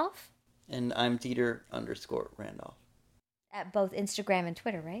 Randolph. And I'm Dieter_Randolph. At both Instagram and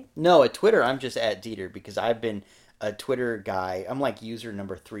Twitter, right? No, at Twitter, I'm just at Dieter because I've been a Twitter guy. I'm like user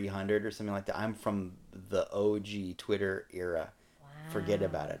number 300 or something like that. I'm from the OG Twitter era. Wow. Forget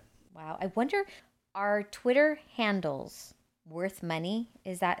about it. Wow. I wonder, are Twitter handles worth money?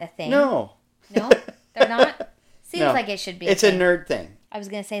 Is that a thing? No. No? They're not? Seems like it should be. It's a nerd thing. I was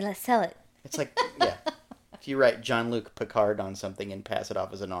going to say, let's sell it. It's like, yeah. If you write Jean-Luc Picard on something and pass it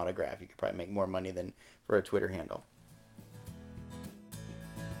off as an autograph, you could probably make more money than for a Twitter handle.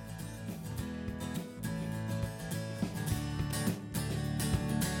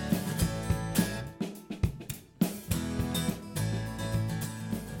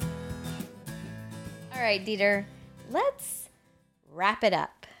 All right, Dieter, let's wrap it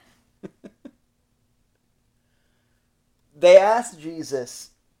up. They asked Jesus,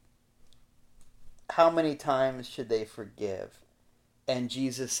 how many times should they forgive? And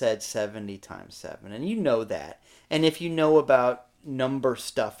Jesus said 70 times 7. And you know that. And if you know about number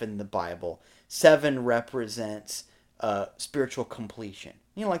stuff in the Bible, 7 represents spiritual completion.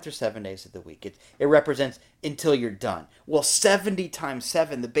 You know, like there's 7 days of the week. It represents until you're done. Well, 70 times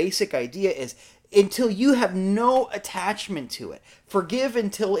 7, the basic idea is until you have no attachment to it. Forgive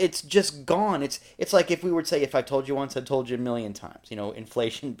until it's just gone. It's like if we would say, if I told you once, I told you a million times. You know,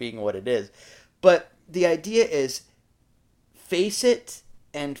 inflation being what it is. But the idea is face it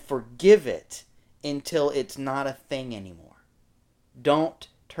and forgive it until it's not a thing anymore. Don't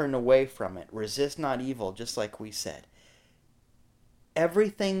turn away from it. Resist not evil, just like we said.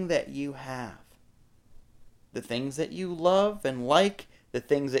 Everything that you have, the things that you love and like, the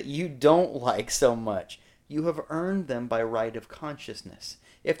things that you don't like so much, you have earned them by right of consciousness.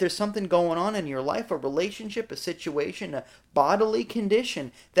 If there's something going on in your life, a relationship, a situation, a bodily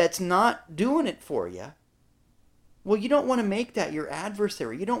condition that's not doing it for you, well, you don't want to make that your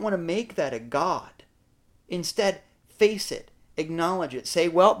adversary. You don't want to make that a God. Instead, face it, acknowledge it, say,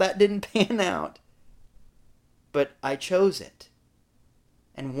 well, that didn't pan out, but I chose it.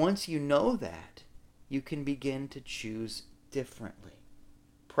 And once you know that, you can begin to choose differently.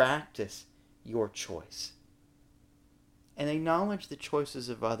 Practice your choice. And acknowledge the choices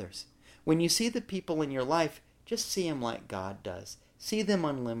of others. When you see the people in your life, just see them like God does. See them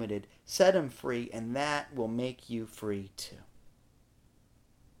unlimited. Set them free, and that will make you free too.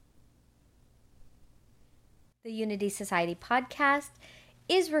 The Unity Society podcast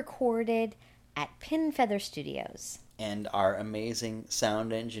is recorded at Pin Feather Studios. And our amazing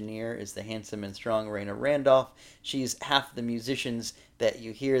sound engineer is the handsome and strong Raina Randolph. She's half the musicians that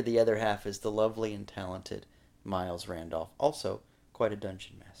you hear. The other half is the lovely and talented Miles Randolph. Also, quite a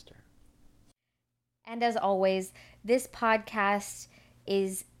dungeon master. And as always, this podcast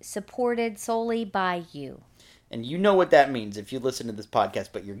is supported solely by you. And you know what that means if you listen to this podcast,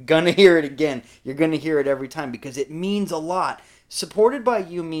 but you're going to hear it again. You're going to hear it every time because it means a lot. Supported by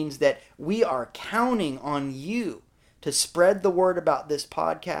you means that we are counting on you to spread the word about this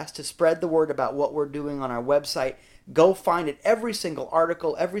podcast, to spread the word about what we're doing on our website. Go find it. Every single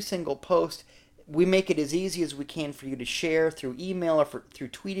article, every single post. We make it as easy as we can for you to share through email or through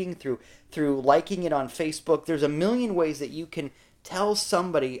tweeting, through liking it on Facebook. There's a million ways that you can tell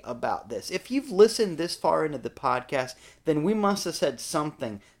somebody about this. If you've listened this far into the podcast, then we must have said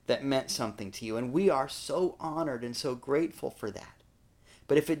something that meant something to you. And we are so honored and so grateful for that.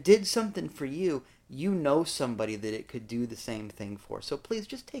 But if it did something for you, you know somebody that it could do the same thing for. So please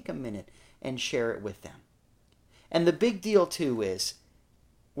just take a minute and share it with them. And the big deal too is,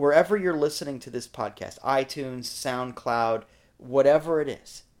 wherever you're listening to this podcast, iTunes, SoundCloud, whatever it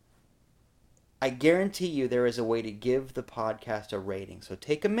is, I guarantee you there is a way to give the podcast a rating. So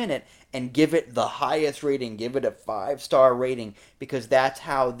take a minute and give it the highest rating. Give it a 5-star rating, because that's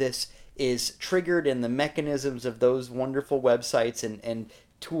how this is triggered in the mechanisms of those wonderful websites and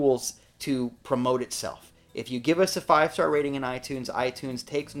tools to promote itself. If you give us a 5-star rating in iTunes, iTunes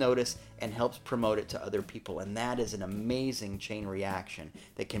takes notice and helps promote it to other people. And that is an amazing chain reaction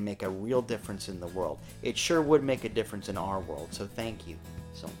that can make a real difference in the world. It sure would make a difference in our world. So thank you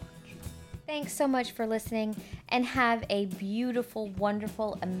so much. Thanks so much for listening, and have a beautiful,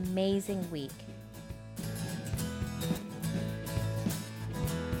 wonderful, amazing week.